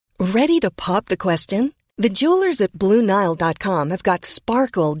Ready to pop the question? The jewelers at BlueNile.com have got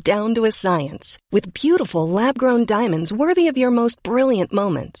sparkle down to a science with beautiful lab-grown diamonds worthy of your most brilliant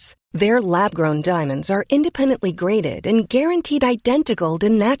moments. Their lab-grown diamonds are independently graded and guaranteed identical to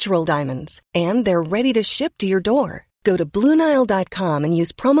natural diamonds, and they're ready to ship to your door. Go to BlueNile.com and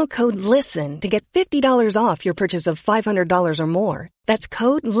use promo code LISTEN to get $50 off your purchase of $500 or more. That's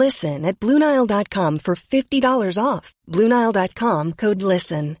code LISTEN at BlueNile.com for $50 off. BlueNile.com, code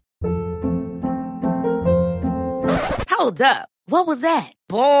LISTEN. Hold up. What was that?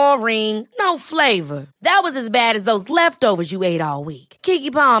 Boring. No flavor. That was as bad as those leftovers you ate all week.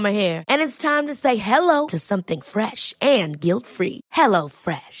 Keke Palmer here. And it's time to say hello to something fresh and guilt-free. Hello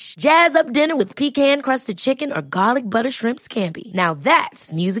Fresh. Jazz up dinner with pecan-crusted chicken or garlic butter shrimp scampi. Now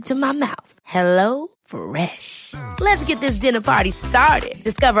that's music to my mouth. Hello Fresh. Let's get this dinner party started.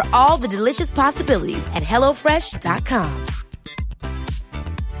 Discover all the delicious possibilities at HelloFresh.com.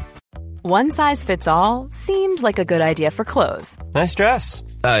 One size fits all seemed like a good idea for clothes. Nice dress.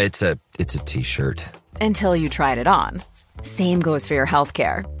 It's a t-shirt. Until you tried it on. Same goes for your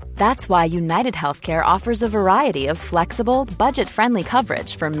healthcare. That's why United Healthcare offers a variety of flexible, budget-friendly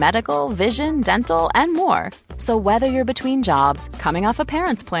coverage for medical, vision, dental, and more. So whether you're between jobs, coming off a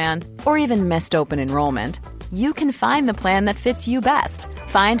parent's plan, or even missed open enrollment, you can find the plan that fits you best.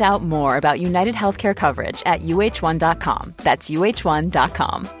 Find out more about United Healthcare coverage at uh1.com. That's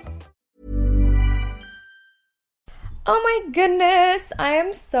uh1.com. Oh my goodness, I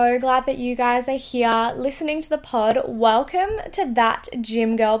am so glad that you guys are here listening to the pod. Welcome to That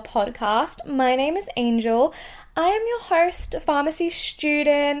Gym Girl podcast. My name is Angel. I am your host, pharmacy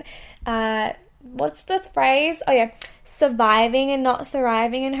student, what's the phrase? Oh yeah, surviving and not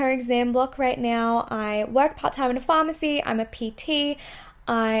thriving in her exam block right now. I work part-time in a pharmacy. I'm a PT.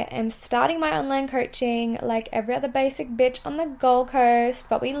 I am starting my online coaching like every other basic bitch on the Gold Coast,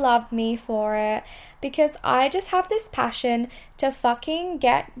 but we love me for it because I just have this passion to fucking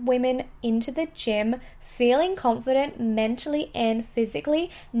get women into the gym feeling confident mentally and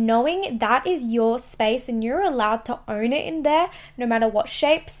physically, knowing that is your space and you're allowed to own it in there no matter what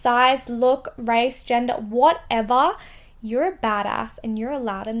shape, size, look, race, gender, whatever. You're a badass and you're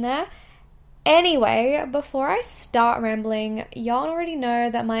allowed in there. Anyway, before I start rambling, y'all already know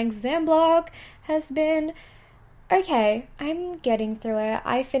that my exam block has been okay. I'm getting through it.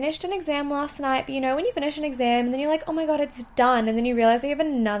 I finished an exam last night, but you know when you finish an exam and then you're like, oh my god, it's done, and then you realize you have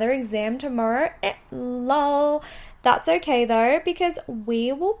another exam tomorrow? Lol. That's okay though, because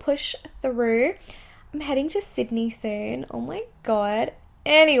we will push through. I'm heading to Sydney soon. Oh my god.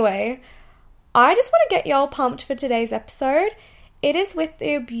 Anyway, I just want to get y'all pumped for today's episode. It is with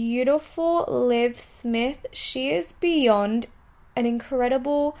the beautiful Liv Smith. She is beyond an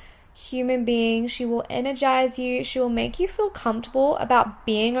incredible human being. She will energize you. She will make you feel comfortable about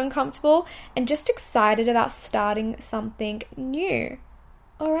being uncomfortable and just excited about starting something new.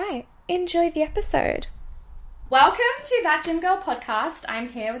 All right, enjoy the episode. Welcome to That Gym Girl podcast. I'm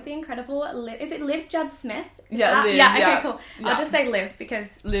here with the incredible Liv. Is it Liv Judd Smith? Yeah, Liv. Yeah, okay, cool. Yeah. I'll just say Liv because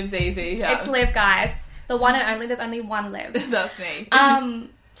Liv's easy. Yeah. It's Liv, guys. The one and only. There's only one Liv. That's me.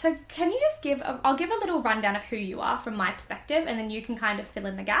 So can you just I'll give a little rundown of who you are from my perspective, and then you can kind of fill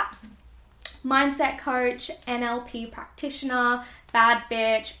in the gaps. Mindset coach, NLP practitioner, bad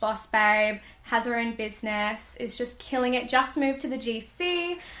bitch, boss babe, has her own business, is just killing it, just moved to the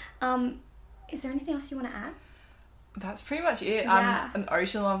GC. Is there anything else you want to add? That's pretty much it. Yeah. I'm an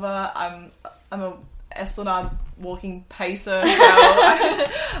ocean lover. I'm a Esplanade walking pacer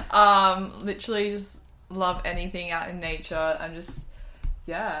girl. Literally just love anything out in nature. I'm just,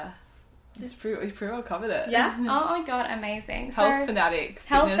 yeah. We've pretty well covered it. Yeah? Oh my god, amazing. Health fanatic.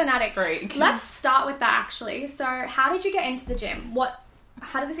 Health fitness fanatic. freak. Let's start with that actually. So how did you get into the gym?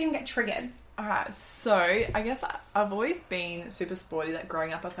 How did this even get triggered? Alright, so I guess I've always been super sporty. Like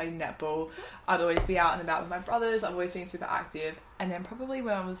growing up I played netball. I'd always be out and about with my brothers. I've always been super active. And then probably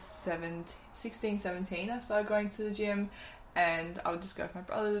when I was 16, 17, I started going to the gym, and I would just go with my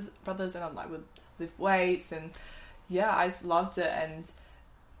brothers and I would lift weights, and yeah, I just loved it. And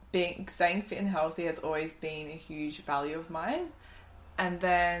staying fit and healthy has always been a huge value of mine. And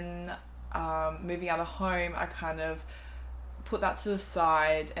then moving out of home, I kind of put that to the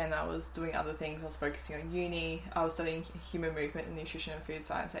side and I was doing other things. I was focusing on uni. I was studying human movement and nutrition and food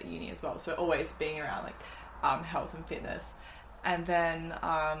science at uni as well, so always being around like health and fitness. And then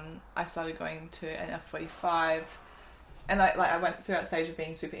I started going to an F45, and I went through that stage of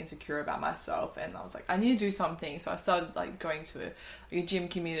being super insecure about myself, and I was like, I need to do something. So I started like going to a gym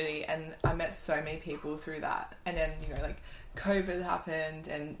community, and I met so many people through that. And then, you know, like COVID happened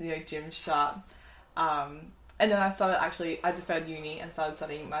and, you know, gym shut. And then I deferred uni and started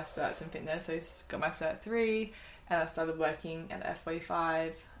studying my certs in fitness. So I got my cert 3 and I started working at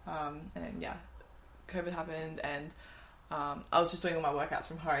F45. And then, COVID happened and I was just doing all my workouts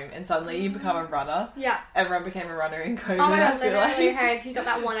from home, and suddenly you become a runner. Yeah. Everyone became a runner in COVID. Oh my God, I feel literally, like. hey, you got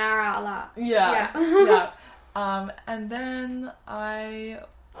that 1 hour out of that. Yeah. And then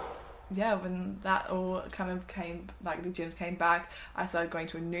when that all kind of came, like the gyms came back, I started going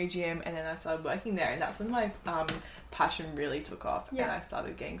to a new gym, and then I started working there, and that's when my passion really took off, and I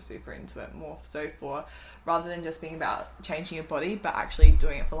started getting super into it more so for, rather than just being about changing your body, but actually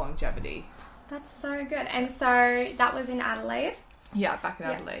doing it for longevity. That's so good. And so that was in Adelaide? Yeah, back in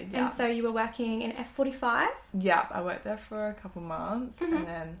Adelaide, yeah. And so you were working in F45? Yeah, I worked there for a couple months, and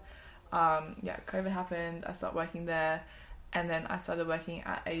then, COVID happened, I started working there, and then I started working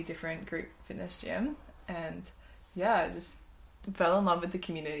at a different group fitness gym, and just fell in love with the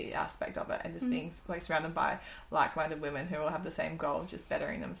community aspect of it, and just being like surrounded by like-minded women who all have the same goal, just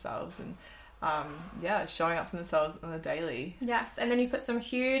bettering themselves, and showing up for themselves on a daily. Yes, and then you put some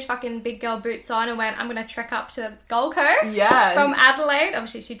huge fucking big girl boots on and went, I'm going to trek up to the Gold Coast from Adelaide.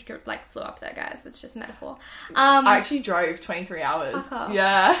 Obviously, she flew up there, guys. It's just a metaphor. I actually drove 23 hours.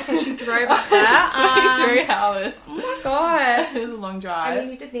 Yeah. Okay, she drove up there. 23 hours. Oh my God. It was a long drive. I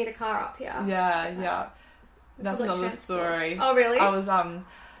mean, you did need a car up here. Yeah. That's another story. Oh, really? I was,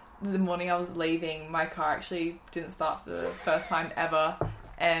 the morning I was leaving, my car actually didn't start for the first time ever,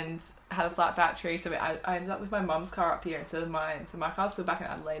 and had a flat battery, so I ended up with my mum's car up here instead of mine. So my car's still back in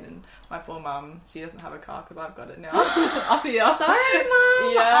Adelaide, and my poor mum, she doesn't have a car because I've got it now up here. Sorry,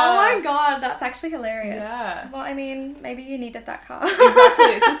 Mum. Yeah. Oh my God, that's actually hilarious. Yeah. Well, I mean, maybe you needed that car. Exactly,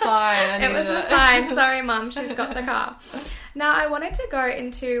 it's a sign. It was a sign. Sorry, Mum, she's got the car. Now, I wanted to go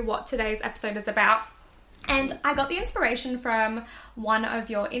into what today's episode is about, and I got the inspiration from one of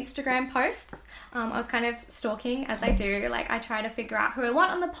your Instagram posts. I was kind of stalking, as I do. Like, I try to figure out who I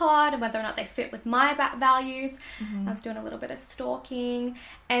want on the pod and whether or not they fit with my values. I was doing a little bit of stalking.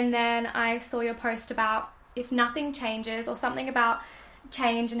 And then I saw your post about if nothing changes, or something about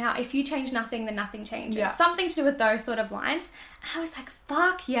change and how if you change nothing, then nothing changes. Yeah. Something to do with those sort of lines. And I was like,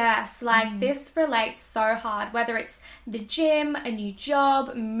 fuck yes. Like, this relates so hard. Whether it's the gym, a new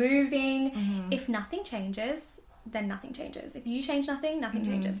job, moving. If nothing changes, then nothing changes. If you change nothing, nothing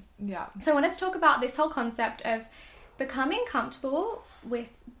changes. Yeah. So I wanted to talk about this whole concept of becoming comfortable with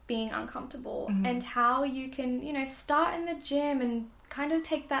being uncomfortable, and how you can, start in the gym and kind of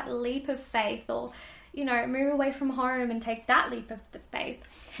take that leap of faith, or, move away from home and take that leap of the faith.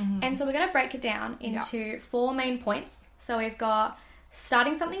 And so we're going to break it down into 4 main points. So we've got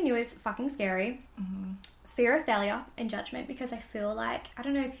starting something new is fucking scary. Fear of failure and judgment, because I feel like, I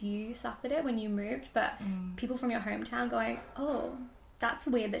don't know if you suffered it when you moved, but people from your hometown going, oh, that's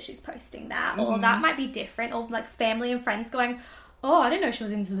weird that she's posting that, or that might be different, or like family and friends going, oh, I didn't know she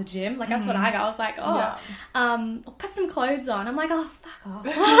was into the gym. Like, that's what I got. I was like, I'll put some clothes on. I'm like, oh, fuck off.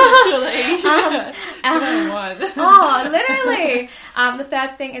 Literally. Oh, literally. The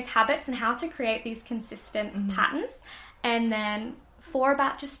third thing is habits and how to create these consistent patterns. And then 4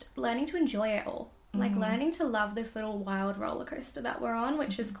 about just learning to enjoy it all. Like, learning to love this little wild roller coaster that we're on,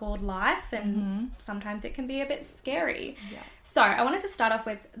 which is called life, and sometimes it can be a bit scary. Yes. So I wanted to start off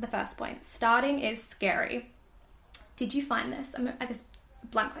with the first point. Starting is scary. Did you find this? I guess,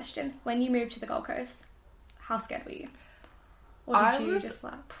 blunt question. When you moved to the Gold Coast, how scared were you? Or did you just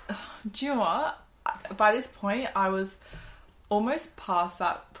like... Do you know what? By this point, I was almost past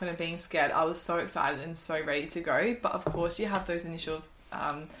that point of being scared. I was so excited and so ready to go. But of course, you have those initial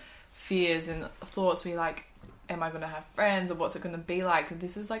fears and thoughts where you're like, am I going to have friends, or what's it going to be like?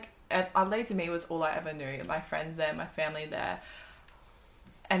 This is like, Adelaide to me was all I ever knew. My friends there, my family there.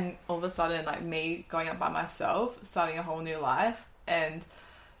 And all of a sudden, like, me going up by myself, starting a whole new life. And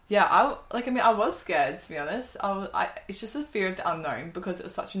yeah, I was scared, to be honest. It's just a fear of the unknown, because it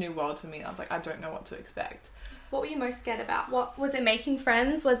was such a new world for me. I was like, I don't know what to expect. What were you most scared about? What was it? Making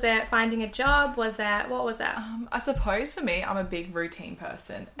friends? Was it finding a job? What was that? I suppose for me, I'm a big routine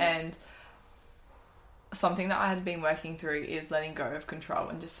person, and something that I had been working through is letting go of control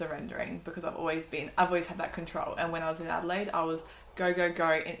and just surrendering, because I've always had that control. And when I was in Adelaide, I was go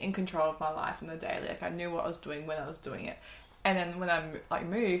and in control of my life on the daily. Like, I knew what I was doing when I was doing it. And then when I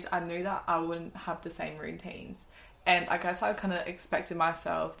moved, I knew that I wouldn't have the same routines. And I guess I kind of expected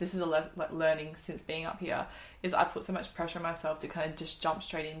myself, this is learning since being up here, is I put so much pressure on myself to kind of just jump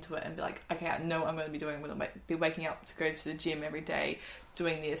straight into it and be like, okay, I know what I'm going to be doing. I'm going to be waking up to go to the gym every day,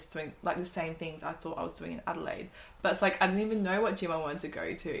 doing like the same things I thought I was doing in Adelaide. But it's like, I didn't even know what gym I wanted to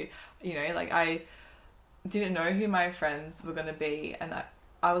go to. Like, I didn't know who my friends were going to be. And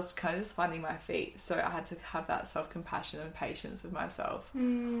I was kind of just finding my feet, so I had to have that self-compassion and patience with myself.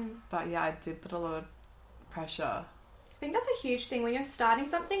 But yeah, I did put a lot of pressure. I think that's a huge thing when you're starting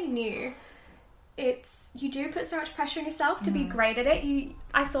something new. You do put so much pressure on yourself to be great at it.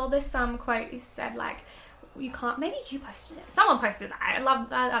 I saw this quote. You said like, you can't, maybe you posted it, someone posted that,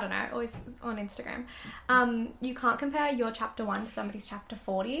 I don't know, always on Instagram, you can't compare your chapter 1 to somebody's chapter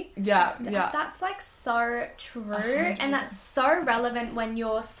 40. That's like so true. 100%. And that's so relevant when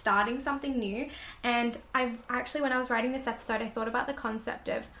you're starting something new. And I've actually, when I was writing this episode, I thought about the concept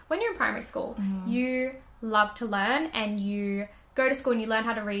of when you're in primary school, you love to learn, and you go to school and you learn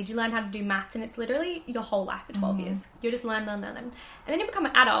how to read, you learn how to do maths, and it's literally your whole life for 12 years. You just learn. And then you become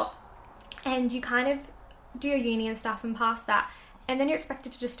an adult and you kind of do your uni and stuff and pass that, and then you're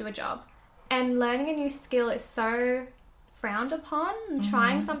expected to just do a job. And learning a new skill is so frowned upon, and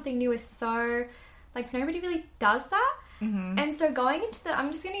trying something new is so, like, nobody really does that. And so going into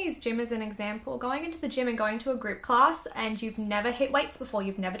I'm just going to use gym as an example, going into the gym and going to a group class, and you've never hit weights before,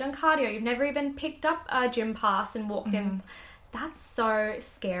 you've never done cardio, you've never even picked up a gym pass and walked in, that's so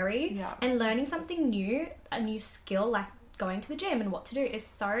scary. And learning something new, a new skill, like going to the gym and what to do, is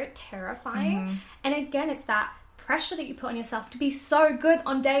so terrifying. And again, it's that pressure that you put on yourself to be so good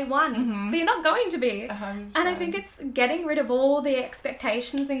on day one, but you're not going to be. 100%. And I think it's getting rid of all the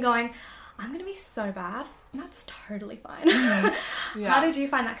expectations and going, I'm going to be so bad. And that's totally fine. How did you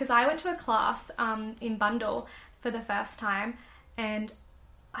find that? Because I went to a class in Bundle for the first time, and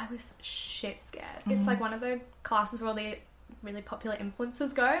I was shit scared. It's like one of the classes where all the really popular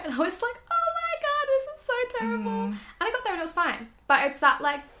influencers go, and I was like, oh my god, this is so terrible. And I got there and it was fine. But it's that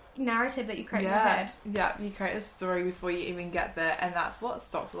like narrative that you create in your head. Yeah, you create a story before you even get there, and that's what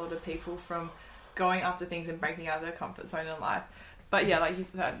stops a lot of people from going after things and breaking out of their comfort zone in life. But yeah, like you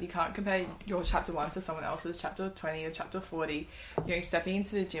said, you can't compare your chapter 1 to someone else's chapter 20 or chapter 40. You know, stepping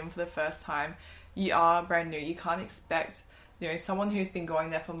into the gym for the first time, you are brand new. You can't expect, you know, someone who's been going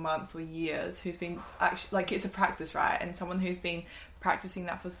there for months or years, who's been actually, like, it's a practice, right? And someone who's been practicing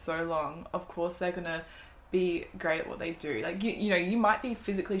that for so long, of course they're gonna be great at what they do. Like, you know, you might be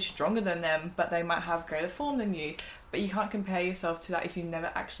physically stronger than them, but they might have greater form than you. But you can't compare yourself to that if you've never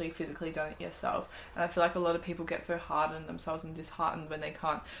actually physically done it yourself. And I feel like a lot of people get so hard on themselves and disheartened when they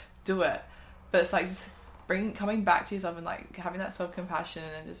can't do it. But it's like just coming back to yourself and like having that self-compassion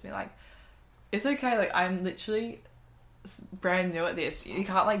and just being like, it's okay. Like, I'm literally brand new at this. You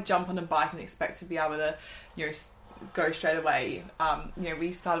can't like jump on a bike and expect to be able to, you know, go straight away. You know,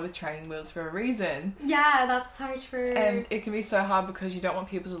 we started with training wheels for a reason. Yeah, that's so true. And it can be so hard because you don't want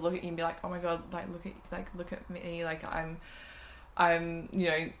people to look at you and be like, oh my god, like look at me, like I'm you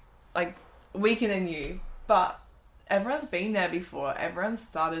know, like weaker than you. But everyone's been there before. Everyone's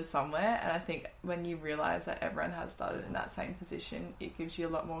started somewhere, and I think when you realize that everyone has started in that same position, it gives you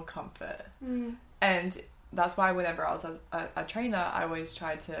a lot more comfort. And that's why whenever I was a trainer, I always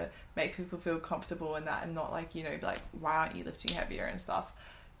tried to make people feel comfortable in that, and not like, you know, be like, why aren't you lifting heavier and stuff.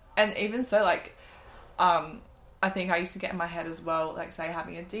 And even so, like, I think I used to get in my head as well, like, say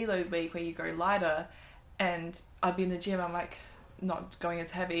having a deload week where you go lighter, and I'd be in the gym, I'm like not going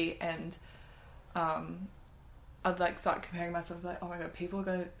as heavy, and I'd like start comparing myself, like, oh my god, people are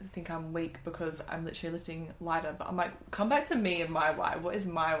going to think I'm weak because I'm literally lifting lighter. But I'm like, come back to me and my why. What is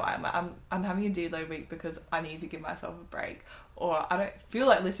my why? I'm like, I'm having a deload week because I need to give myself a break, or I don't feel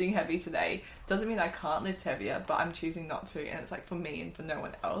like lifting heavy today. Doesn't mean I can't lift heavier, but I'm choosing not to, and it's like for me and for no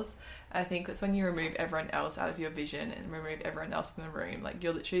one else. And I think it's when you remove everyone else out of your vision and remove everyone else in the room, like,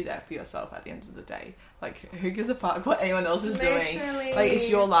 you're literally there for yourself at the end of the day. Like, who gives a fuck what anyone else is doing? Like, it's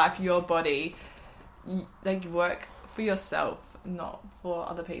your life, your body. Like, work for yourself, not for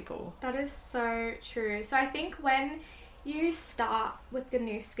other people. That is so true. So I think when you start with the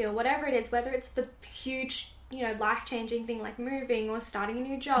new skill, whatever it is, whether it's the huge, you know, life-changing thing like moving or starting a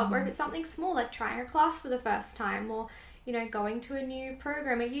new job, or if it's something small like trying a class for the first time, or, you know, going to a new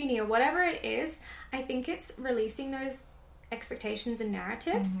program at uni, or whatever it is, I think it's releasing those expectations and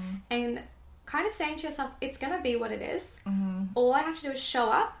narratives and kind of saying to yourself, it's going to be what it is. All I have to do is show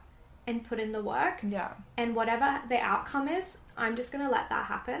up and put in the work. And whatever the outcome is, I'm just going to let that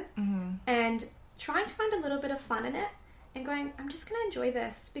happen. And trying to find a little bit of fun in it and going, I'm just going to enjoy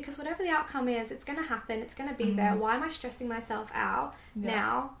this, because whatever the outcome is, it's going to happen. It's going to be there. Why am I stressing myself out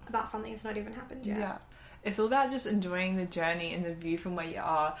now about something that's not even happened yet? It's all about just enjoying the journey and the view from where you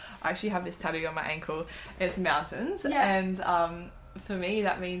are. I actually have this tattoo on my ankle. It's mountains. And for me,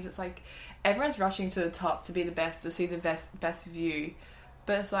 that means it's like everyone's rushing to the top to be the best, to see the best view.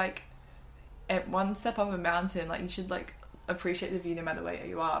 But it's like, at one step up a mountain, like, you should like appreciate the view no matter where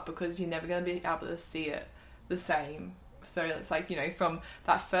you are, because you're never going to be able to see it the same So it's like, you know, from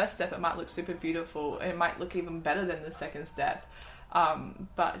that first step, it might look super beautiful. It might look even better than the second step.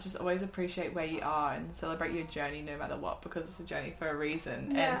 But just always appreciate where you are and celebrate your journey no matter what, because it's a journey for a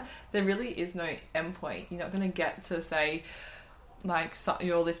reason. Yeah. And there really is no end point. You're not going to get to say, like,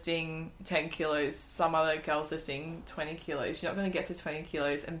 you're lifting 10 kilos, some other girl's lifting 20 kilos. You're not going to get to 20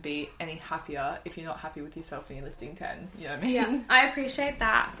 kilos and be any happier if you're not happy with yourself when you're lifting 10. You know what I mean? Yeah, I appreciate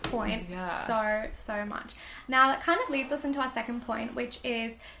that point Yeah. so much. Now, that kind of leads us into our second point, which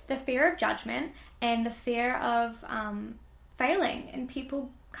is the fear of judgment and the fear of failing and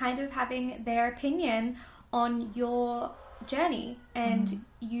people kind of having their opinion on your journey and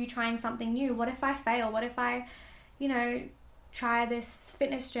you trying something new. What if I fail? What if I, you know, try this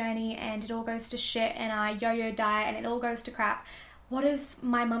fitness journey and it all goes to shit and I yo-yo diet and it all goes to crap? What is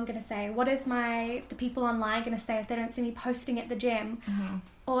my mum going to say? What is the people online going to say if they don't see me posting at the gym?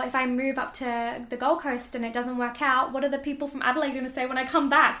 Or if I move up to the Gold Coast and it doesn't work out, what are the people from Adelaide going to say when I come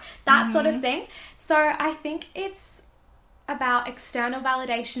back? That sort of thing. So I think it's about external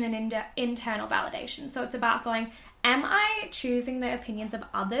validation and internal validation. So it's about going, am I choosing the opinions of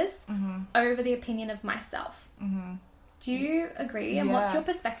others over the opinion of myself? Do you agree? And what's your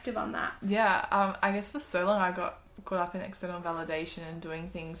perspective on that? Yeah, I guess for so long I got caught up in external validation and doing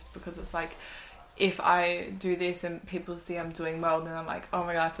things because it's like, if I do this and people see I'm doing well, then I'm like, oh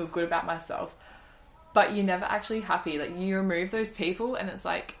my God, I feel good about myself. But you're never actually happy. Like, you remove those people and it's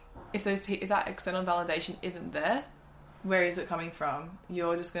like, if that external validation isn't there, where is it coming from?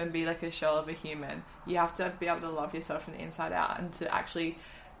 You're just going to be like a shell of a human. You have to be able to love yourself from the inside out and to actually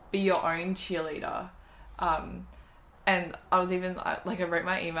be your own cheerleader. And I was even, like, I wrote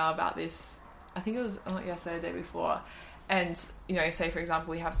my email about this, I think it was not yesterday, the day before. And, you know, say, for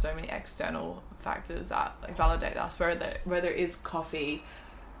example, we have so many external factors that, like, validate us, whether it is coffee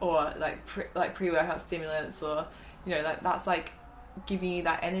or, like, pre-workout stimulants or, you know, that's, like, giving you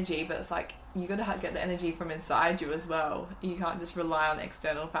that energy. But it's like, you got to get the energy from inside you as well. You can't just rely on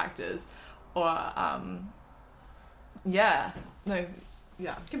external factors. Or,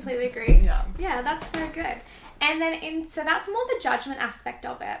 Completely agree. Yeah, that's so good. And then so that's more the judgment aspect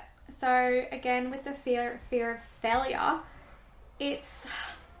of it. So again, with the fear of failure, it's,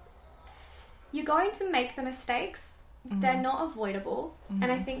 you're going to make the mistakes. They're not avoidable.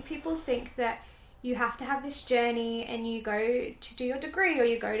 And I think people think that you have to have this journey and you go to do your degree or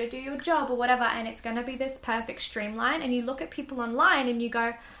you go to do your job or whatever, and it's going to be this perfect streamline. And you look at people online and you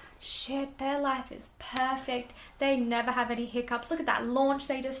go, shit, their life is perfect. They never have any hiccups. Look at that launch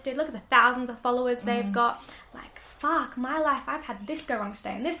they just did. Look at the thousands of followers they've got. Like, fuck, my life, I've had this go wrong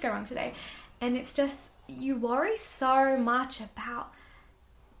today and this go wrong today. And it's just, you worry so much about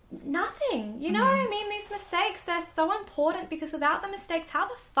nothing. You know what I mean? These mistakes, they're so important because without the mistakes, how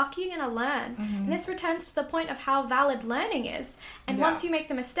the fuck are you going to learn? And this returns to the point of how valid learning is. And once you make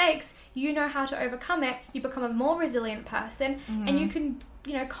the mistakes, you know how to overcome it. You become a more resilient person and you can,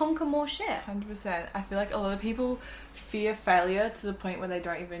 you know, conquer more shit. 100%. I feel like a lot of people fear failure to the point where they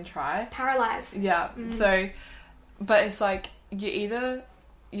don't even try. Paralyzed. Yeah. So, but it's like, you either,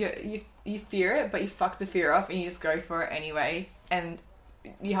 you fear it, but you fuck the fear off and you just go for it anyway. And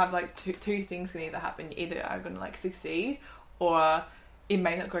you have like two things can either happen. You either are going to like succeed or it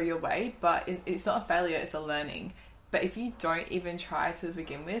may not go your way, but it's not a failure, it's a learning. But if you don't even try to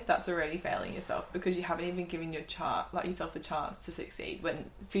begin with, that's already failing yourself because you haven't even given yourself the chance to succeed.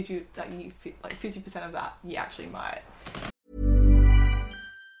 When 50% of that you actually might.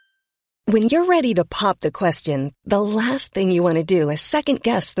 When you're ready to pop the question, the last thing you want to do is second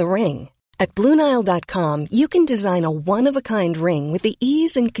guess the ring. At BlueNile.com, you can design a one-of-a-kind ring with the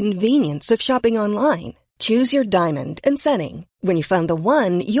ease and convenience of shopping online. Choose your diamond and setting. When you find the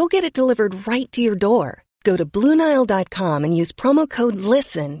one, you'll get it delivered right to your door. Go to BlueNile.com and use promo code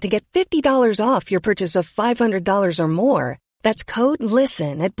LISTEN to get $50 off your purchase of $500 or more. That's code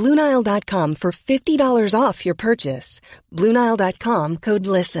LISTEN at BlueNile.com for $50 off your purchase. BlueNile.com, code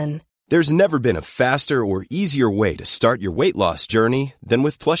LISTEN. There's never been a faster or easier way to start your weight loss journey than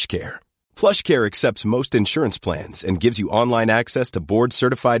with PlushCare. PlushCare accepts most insurance plans and gives you online access to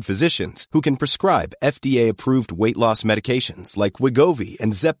board-certified physicians who can prescribe FDA-approved weight loss medications like Wegovy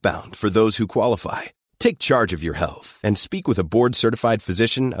and Zepbound for those who qualify. Take charge of your health and speak with a board-certified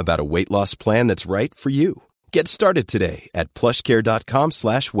physician about a weight loss plan that's right for you. Get started today at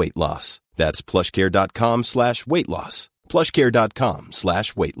plushcare.com/weightloss. That's plushcare.com/weightloss.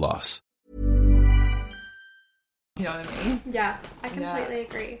 plushcare.com/weightloss. You know what I mean? Yeah, I completely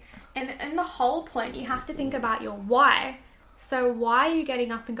agree. And the whole point, you have to think about your why. So why are you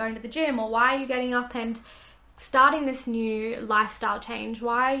getting up and going to the gym? Or why are you getting up and starting this new lifestyle change?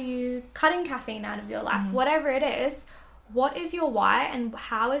 Why are you cutting caffeine out of your life? Whatever it is, what is your why, and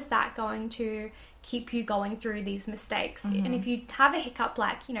how is that going to keep you going through these mistakes? And if you have a hiccup,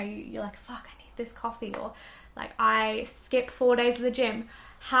 like, you know, you're like, fuck, I need this coffee, or like, I skipped 4 days of the gym.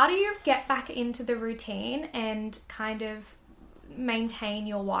 How do you get back into the routine and kind of maintain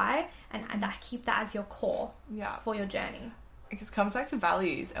your why and keep that as your core for your journey? Because it comes back to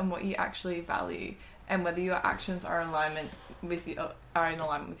values and what you actually value, and whether your actions are in alignment with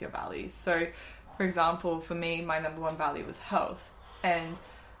your values. So, for example, for me, my number one value was health, and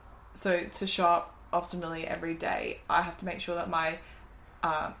so to show up optimally every day, I have to make sure that my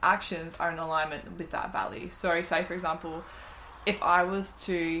actions are in alignment with that value. So, say for example, if I was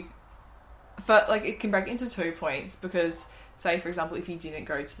to, like, it can break into 2 points, because say for example, if you didn't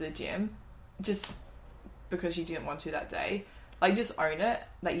go to the gym just because you didn't want to that day, like, just own it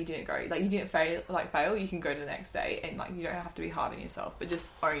that you didn't go. Like, you didn't fail, you can go to the next day, and like, you don't have to be hard on yourself, but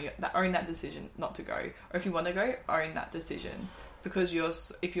just own that decision not to go. Or if you want to go, own that decision, because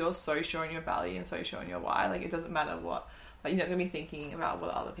if you're so sure in your value and so sure in your why, like, it doesn't matter what, like, you're not going to be thinking about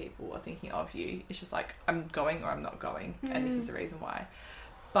what other people are thinking of you. It's just like, I'm going or I'm not going, and this is the reason why.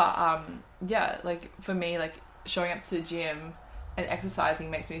 But yeah, like, for me, like, showing up to the gym and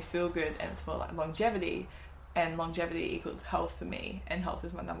exercising makes me feel good, and it's for like longevity. And longevity equals health for me, and health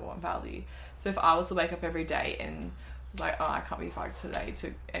is my number one value. So if I was to wake up every day and was like, oh, I can't be fucked today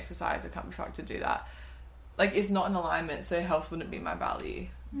to exercise, I can't be fucked to do that, like, it's not in alignment, so health wouldn't be my value.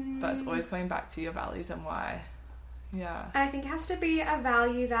 But it's always coming back to your values and why. Yeah. And I think it has to be a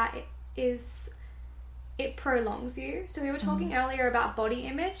value that it prolongs you. So we were talking earlier about body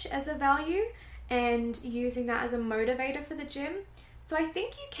image as a value and using that as a motivator for the gym. So I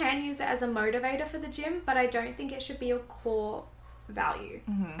think you can use it as a motivator for the gym, but I don't think it should be a core value.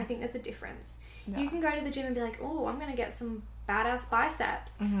 I think there's a difference. You can go to the gym and be like, oh, I'm going to get some badass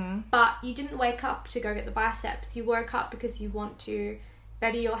biceps. But you didn't wake up to go get the biceps. You woke up because you want to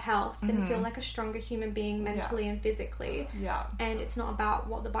better your health and feel like a stronger human being mentally and physically. And it's not about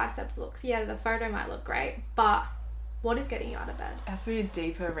what the biceps looks. Yeah, the photo might look great, but what is getting you out of bed? It has to be a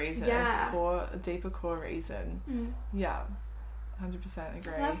deeper reason. A deeper core reason. Yeah. 100%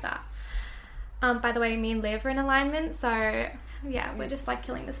 agree. I love that. By the way, me and Liv are in alignment, so yeah, we're just like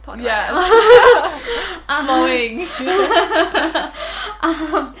killing this pod right now. Flowing.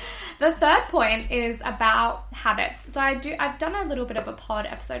 The third point is about habits. So I've done a little bit of a pod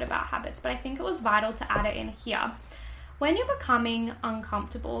episode about habits, but I think it was vital to add it in here. When you're becoming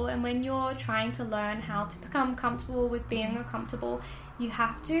uncomfortable and when you're trying to learn how to become comfortable with being uncomfortable, you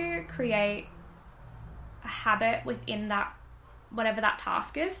have to create a habit within that, whatever that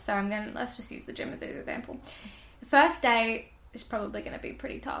task is. So let's just use the gym as an example. The first day is probably going to be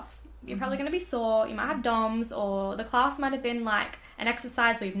pretty tough. You're probably going to be sore. You might have DOMs, or the class might have been like an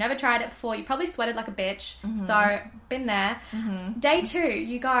exercise where you've never tried it before. You probably sweated like a bitch. So, been there. Day 2,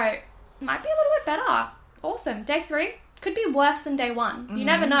 you go, might be a little bit better. Awesome. Day 3, could be worse than day 1. You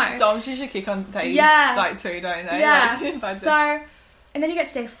never know. DOMs usually kick on day like 2, don't they? Yeah. Like, so, and then you get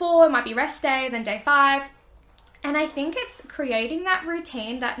to day 4, it might be rest day, then day 5. And I think it's creating that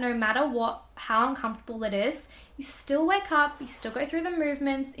routine that no matter how uncomfortable it is, you still wake up, you still go through the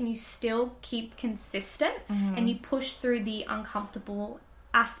movements, and you still keep consistent, and you push through the uncomfortable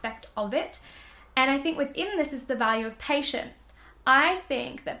aspect of it. And I think within this is the value of patience. I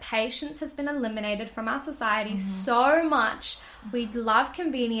think that patience has been eliminated from our society so much. We love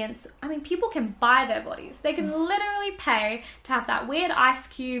convenience. I mean, people can buy their bodies. They can literally pay to have that weird ice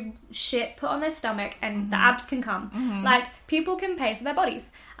cube shit put on their stomach and the abs can come. Like, people can pay for their bodies.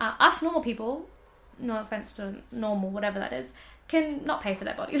 Us normal people, no offense to normal, whatever that is, can not pay for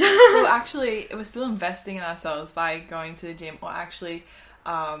their bodies. Well, actually, we're still investing in ourselves by going to the gym, or actually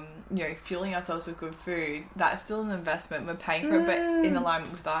fueling ourselves with good food. That's still an investment. We're paying for it, but in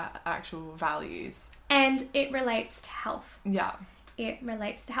alignment with our actual values. And it relates to health. Yeah. It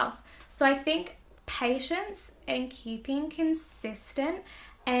relates to health. So I think patience and keeping consistent,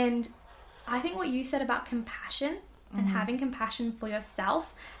 and I think what you said about compassion and having compassion for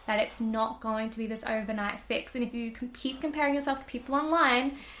yourself, that it's not going to be this overnight fix. And if you keep comparing yourself to people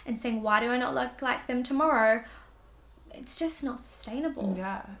online and saying, why do I not look like them tomorrow? It's just not sustainable.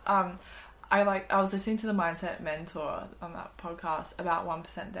 Yeah. I was listening to the Mindset Mentor on that podcast about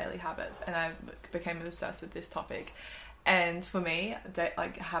 1% daily habits, and I became obsessed with this topic. And for me,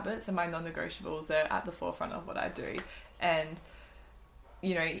 like, habits are my non-negotiables. They're at the forefront of what I do. And,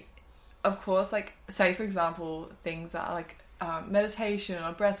 you know, of course, like, say for example, things that are like meditation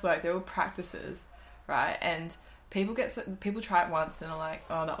or breath work, they're all practices, right? And people try it once and they're like,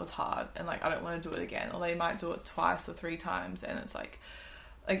 oh, that was hard, and like, I don't want to do it again. Or they might do it twice or 3 times, and it's like,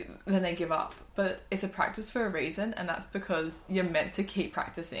 like then they give up. But it's a practice for a reason, and that's because you're meant to keep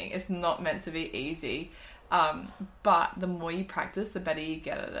practicing. It's not meant to be easy. But the more you practice, the better you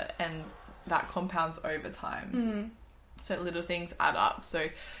get at it, and that compounds over time. So little things add up. So,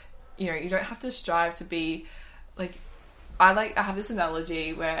 you know, you don't have to strive to be like, I have this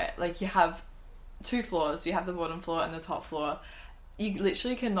analogy where like you have 2 floors. You have the bottom floor and the top floor. You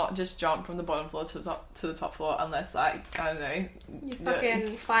literally cannot just jump from the bottom floor to the top floor unless, like, I don't know, you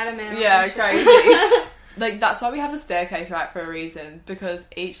fucking Spider-Man. Yeah, crazy. Like, that's why we have a staircase, right, for a reason, because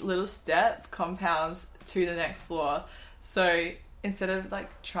each little step compounds to the next floor. So instead of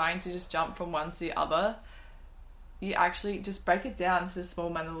like trying to just jump from one to the other, you actually just break it down into small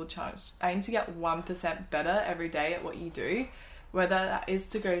manageable chunks. Aim to get 1% better every day at what you do, whether that is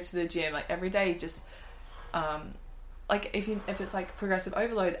to go to the gym. Like, every day, just like if it's like progressive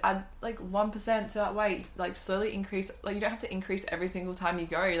overload, add like 1% to that weight. Like, slowly increase. Like, you don't have to increase every single time you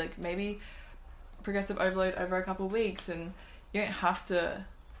go. Like, maybe progressive overload over a couple of weeks, and you don't have to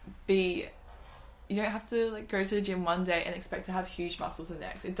like go to the gym one day and expect to have huge muscles the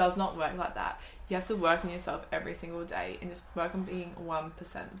next. It does not work like that. You have to work on yourself every single day and just work on being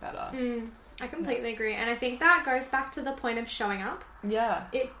 1% better. I completely agree, and I think that goes back to the point of showing up. Yeah,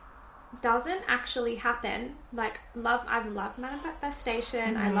 it doesn't actually happen. Like, I love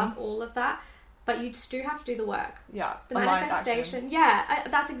manifestation. I love all of that. But you do have to do the work. Yeah, the manifestation. Yeah,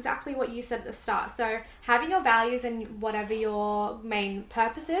 that's exactly what you said at the start. So having your values and whatever your main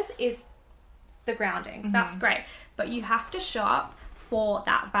purpose is the grounding. That's great. But you have to show up for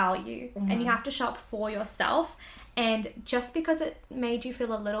that value. And you have to show up for yourself. And just because it made you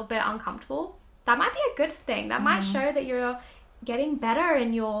feel a little bit uncomfortable, that might be a good thing. That might show that you're getting better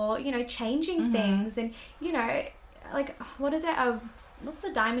and you're, you know, changing things. And, you know, like, what is it? What's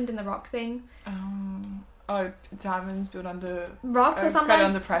the diamond in the rock thing? Diamonds built under rocks or something. Created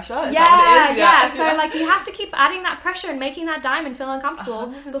under pressure. Is that what it is? Yeah. So like, you have to keep adding that pressure and making that diamond feel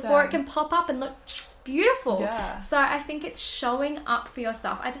uncomfortable 100%. Before it can pop up and look beautiful. Yeah. So I think it's showing up for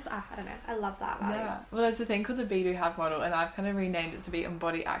yourself. I don't know. I love that value. Yeah. Well, there's a thing called the Be Do Have model, and I've kind of renamed it to be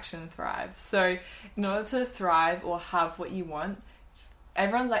Embody Action Thrive. So in order to thrive or have what you want,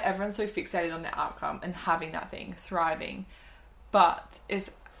 everyone's so fixated on the outcome and having that thing, thriving. But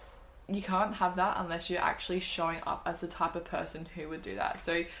you can't have that unless you're actually showing up as the type of person who would do that.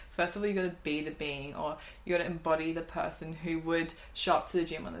 So first of all, you got to be the being, or you got to embody the person who would show up to the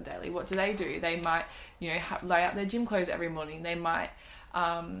gym on the daily. What do? They might, you know, lay out their gym clothes every morning. They might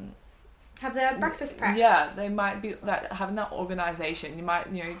have their breakfast prep. Yeah, they might be like having that organization. You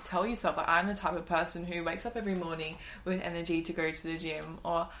might, you know, tell yourself, like, I'm the type of person who wakes up every morning with energy to go to the gym,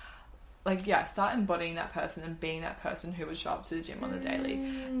 or like, yeah, start embodying that person and being that person who would show up to the gym on the daily.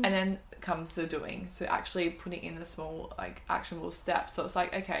 And then comes the doing. So actually putting in the small, like, actionable steps. So it's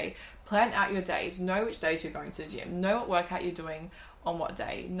like, okay, plan out your days. Know which days you're going to the gym. Know what workout you're doing on what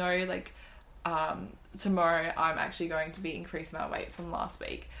day. Know, like, tomorrow I'm actually going to be increasing my weight from last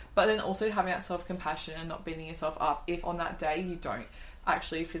week. But then also having that self-compassion and not beating yourself up if on that day you don't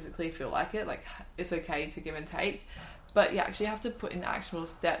actually physically feel like it. Like, it's okay to give and take. But you actually have to put in actionable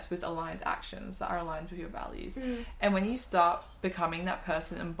steps with aligned actions that are aligned with your values. And when you start becoming that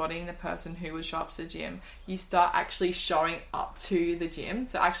person, embodying the person who would show up to the gym, you start actually showing up to the gym.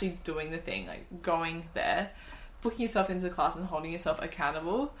 So actually doing the thing, like going there, booking yourself into the class and holding yourself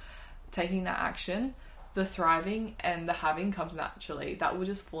accountable, taking that action, the thriving and the having comes naturally. That will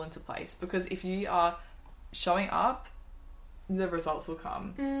just fall into place. Because if you are showing up, the results will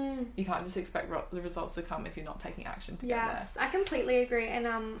come. You can't just expect the results to come if you're not taking action to get there. Yes, I completely agree. And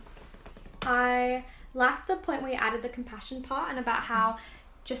I like the point where you added the compassion part, and about how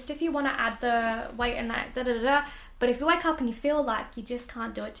just if you want to add the weight and that but if you wake up and you feel like you just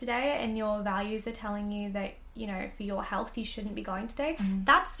can't do it today, and your values are telling you that, you know, for your health you shouldn't be going today,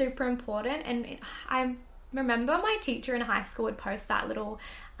 that's super important. And I remember my teacher in high school would post that little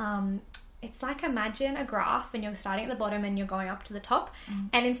it's like, imagine a graph and you're starting at the bottom and you're going up to the top,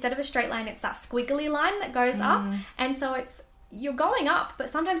 and instead of a straight line, it's that squiggly line that goes up. And so you're going up, but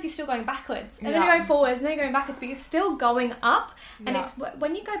sometimes you're still going backwards, and then you're going forwards, and then you're going backwards, but you're still going up. And it's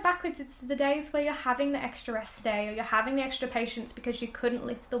when you go backwards, it's the days where you're having the extra rest day, or you're having the extra patience because you couldn't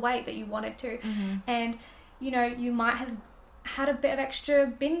lift the weight that you wanted to. And, you know, you might have had a bit of extra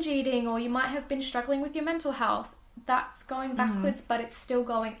binge eating, or you might have been struggling with your mental health. That's going backwards, but it's still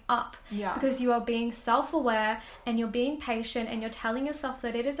going up, because you are being self-aware and you're being patient, and you're telling yourself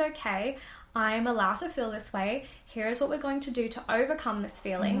that it is okay. I am allowed to feel this way. Here is what we're going to do to overcome this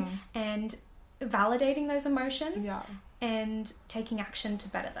feeling. And validating those emotions. Yeah. And taking action to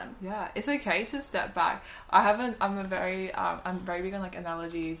better them. Yeah, it's okay to step back. I'm very big on like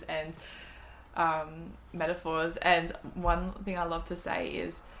analogies and metaphors, and one thing I love to say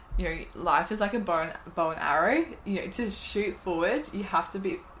is, you know, life is like a bow and arrow. You know, to shoot forward, you have to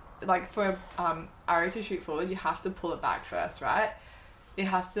be like, for arrow to shoot forward, you have to pull it back first, right? It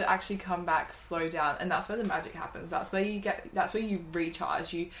has to actually come back, slow down, and that's where the magic happens. That's where you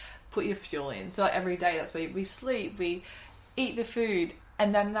recharge. You put your fuel in. So like every day, that's where we sleep, we eat the food,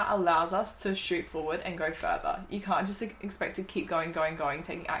 and then that allows us to shoot forward and go further. You can't just expect to keep going,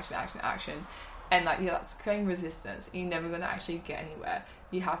 taking action, and like, yeah, that's creating resistance. You're never going to actually get anywhere.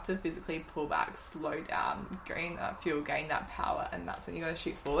 You have to physically pull back, slow down, gain that fuel, gain that power, and that's when you're going to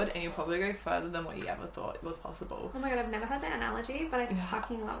shoot forward, and you'll probably go further than what you ever thought was possible. Oh my god, I've never heard that analogy, but I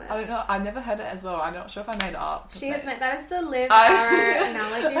fucking love it. I don't know, I've never heard it as well. I'm not sure if I made it up. That is the Liv Arrow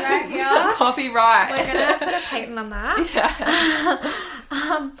analogy right here. Copyright. We're going to put a patent on that.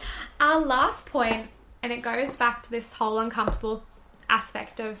 Yeah. Our last point, and it goes back to this whole uncomfortable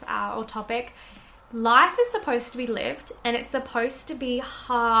aspect of our topic. Life is supposed to be lived, and it's supposed to be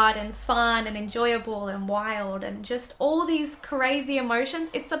hard and fun and enjoyable and wild and just all these crazy emotions.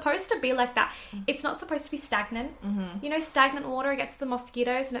 It's supposed to be like that. It's not supposed to be stagnant. You know, stagnant water gets the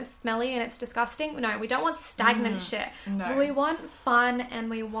mosquitoes and it's smelly and it's disgusting. No, we don't want stagnant shit. No. We want fun, and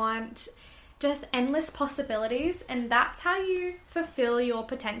we want just endless possibilities, and that's how you fulfill your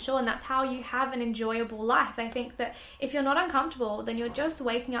potential, and that's how you have an enjoyable life. I think that if you're not uncomfortable, then you're just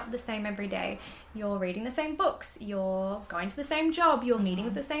waking up the same every day. You're reading the same books, you're going to the same job, you're meeting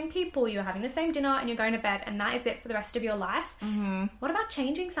with the same people, you're having the same dinner, and you're going to bed, and that is it for the rest of your life. What about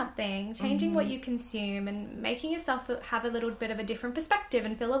changing something, changing what you consume, and making yourself have a little bit of a different perspective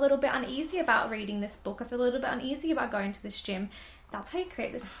and feel a little bit uneasy about reading this book, or feel a little bit uneasy about going to this gym? That's how you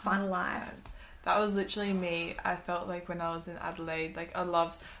create this fun life. That was literally me. I felt like when I was in Adelaide, like I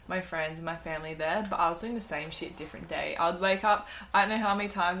loved my friends and my family there, but I was doing the same shit different day. I would wake up, I don't know how many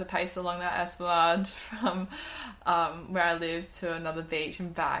times I paced along that Esplanade from where I lived to another beach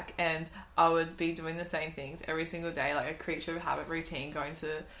and back, and I would be doing the same things every single day, like a creature of habit routine, going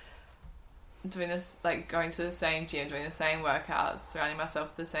to the same gym, doing the same workouts, surrounding myself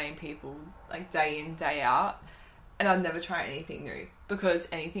with the same people, like day in, day out. And I'd never try anything new, because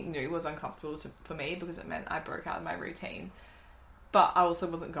anything new was uncomfortable for me, because it meant I broke out of my routine. But I also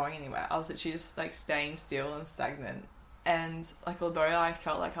wasn't going anywhere. I was literally just like staying still and stagnant. And like, although I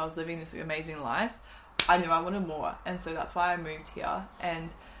felt like I was living this amazing life, I knew I wanted more. And so that's why I moved here.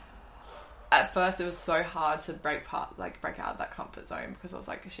 And at first it was so hard to break out of that comfort zone, because I was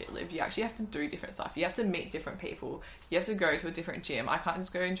like, shit, Liv, you actually have to do different stuff. You have to meet different people. You have to go to a different gym. I can't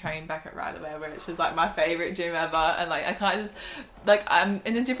just go and train back at Riderwear, which is like my favorite gym ever. And like, I can't just, like, I'm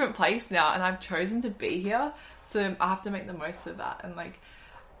in a different place now, and I've chosen to be here. So I have to make the most of that. And like,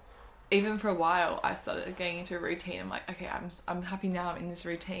 even for a while, I started getting into a routine. I'm like, okay, I'm happy now, I'm in this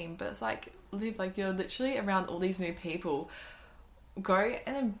routine. But it's like, Liv, like, you're literally around all these new people. Go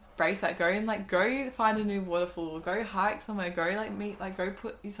and embrace that. Go find a new waterfall. Go hike somewhere. Go go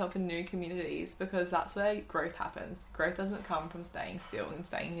put yourself in new communities, because that's where growth happens. Growth doesn't come from staying still and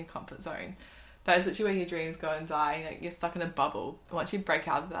staying in your comfort zone. That is literally where your dreams go and die. And, like, you're stuck in a bubble. Once you break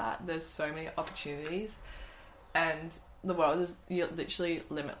out of that, there's so many opportunities, and the world is, you're literally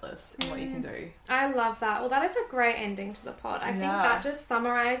limitless in what you can do. I love that. Well, that is a great ending to the pod. I think that just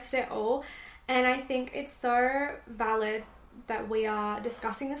summarized it all, and I think it's so valid that we are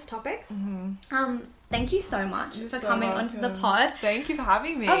discussing this topic. Thank you so much for coming onto the pod. Thank you for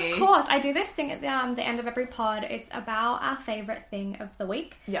having me. Of course. I do this thing at the end of every pod. It's about our favourite thing of the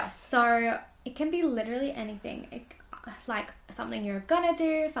week. Yes. So it can be literally anything. Like something you're gonna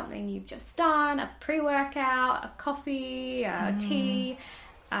do, something you've just done, a pre-workout, a coffee, a tea,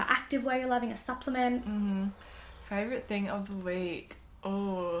 active way you're loving, a supplement. Favourite thing of the week.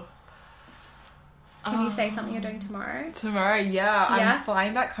 Oh, can you say something you're doing tomorrow? Tomorrow, yeah. I'm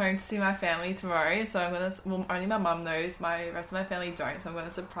flying back home to see my family tomorrow, so I'm gonna. Well, only my mum knows. My rest of my family don't, so I'm gonna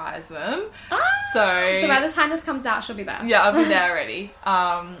surprise them. So by the time this comes out, she'll be there. Yeah, I'll be there already.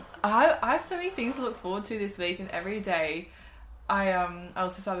 I have so many things to look forward to this week, and every day. I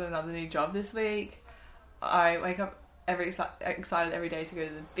also started another new job this week. I wake up excited every day to go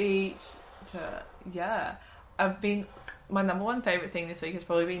to the beach. My number one favourite thing this week has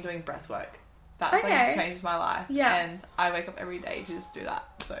probably been doing breath work. That's like changes my life. Yeah. And I wake up every day to just do that.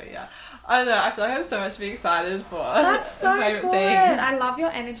 So yeah. I don't know, I feel like I have so much to be excited for. That's so favourite good. things. I love your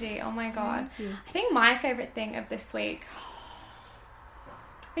energy. Oh my god. I think my favourite thing of this week,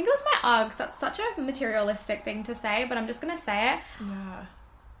 I think it was my Uggs. That's such a materialistic thing to say, but I'm just gonna say it. Yeah.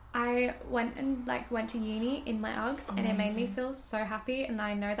 I went to uni in my Uggs. Amazing. And it made me feel so happy, and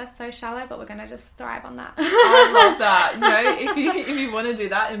I know that's so shallow, but we're gonna just thrive on that. I love that. You know, if you want to do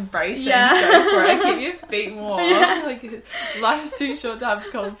that, embrace it and go for it. Keep your feet warm. Yeah. Like, life's too short to have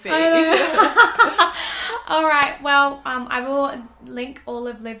cold feet. All right, well, I will link all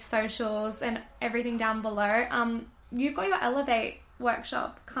of Liv's socials and everything down below. You've got your Elevate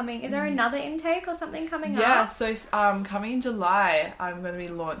workshop coming. Is there another intake or something coming up? Yeah, so coming in July, I'm going to be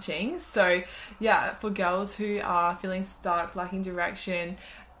launching. So yeah, for girls who are feeling stuck, lacking direction,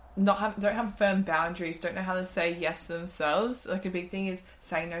 don't have firm boundaries, don't know how to say yes to themselves. Like, a big thing is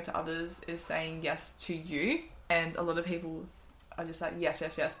saying no to others is saying yes to you. And a lot of people are just like, yes,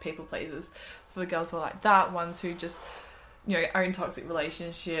 people pleasers. For the girls who are like that, ones who just, you know, are in toxic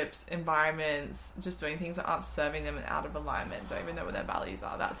relationships, environments, just doing things that aren't serving them and out of alignment, don't even know what their values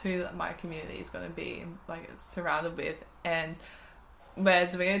are. That's who my community is going to be, like, surrounded with. And we're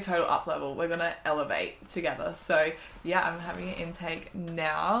doing a total up level. We're going to elevate together. So yeah, I'm having an intake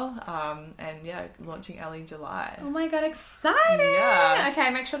now, and yeah, launching early July. Oh my god, exciting! Yeah. Okay,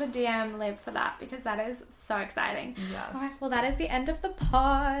 make sure to DM Liv for that, because that is so exciting. Yes. All right, well, that is the end of the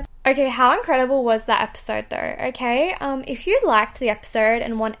pod. Okay, how incredible was that episode though? Okay, if you liked the episode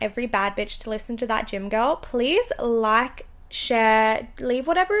and want every bad bitch to listen to that gym girl, please like, share, leave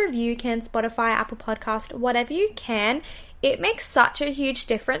whatever review you can, Spotify, Apple Podcast, whatever you can. It makes such a huge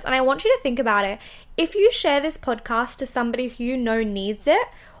difference, and I want you to think about it. If you share this podcast to somebody who you know needs it,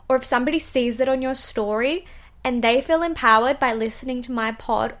 or if somebody sees it on your story and they feel empowered by listening to my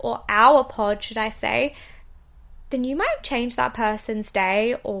pod, or our pod, should I say, then you might have changed that person's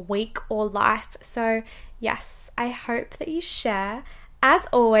day or week or life. So yes, I hope that you share. As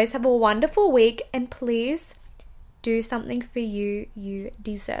always, have a wonderful week, and please do something for you. You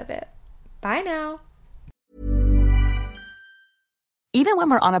deserve it. Bye now. Even when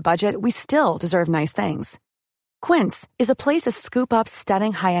we're on a budget, we still deserve nice things. Quince is a place to scoop up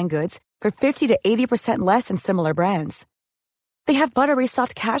stunning high-end goods for 50 to 80% less than similar brands. They have buttery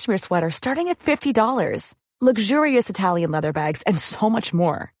soft cashmere sweaters starting at $50, luxurious Italian leather bags, and so much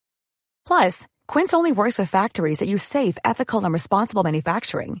more. Plus, Quince only works with factories that use safe, ethical, and responsible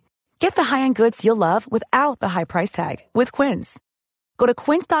manufacturing. Get the high-end goods you'll love without the high price tag with Quince. Go to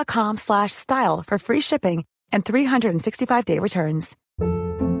quince.com/style for free shipping and 365-day returns.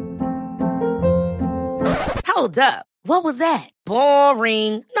 Hold up. What was that?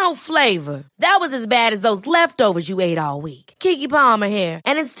 Boring. No flavor. That was as bad as those leftovers you ate all week. Keke Palmer here.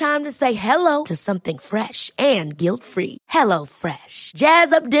 And it's time to say hello to something fresh and guilt-free. Hello Fresh.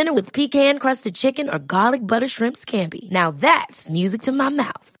 Jazz up dinner with pecan-crusted chicken or garlic butter shrimp scampi. Now that's music to my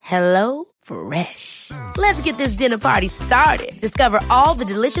mouth. Hello Fresh. Let's get this dinner party started. Discover all the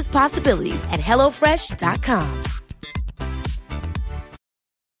delicious possibilities at HelloFresh.com.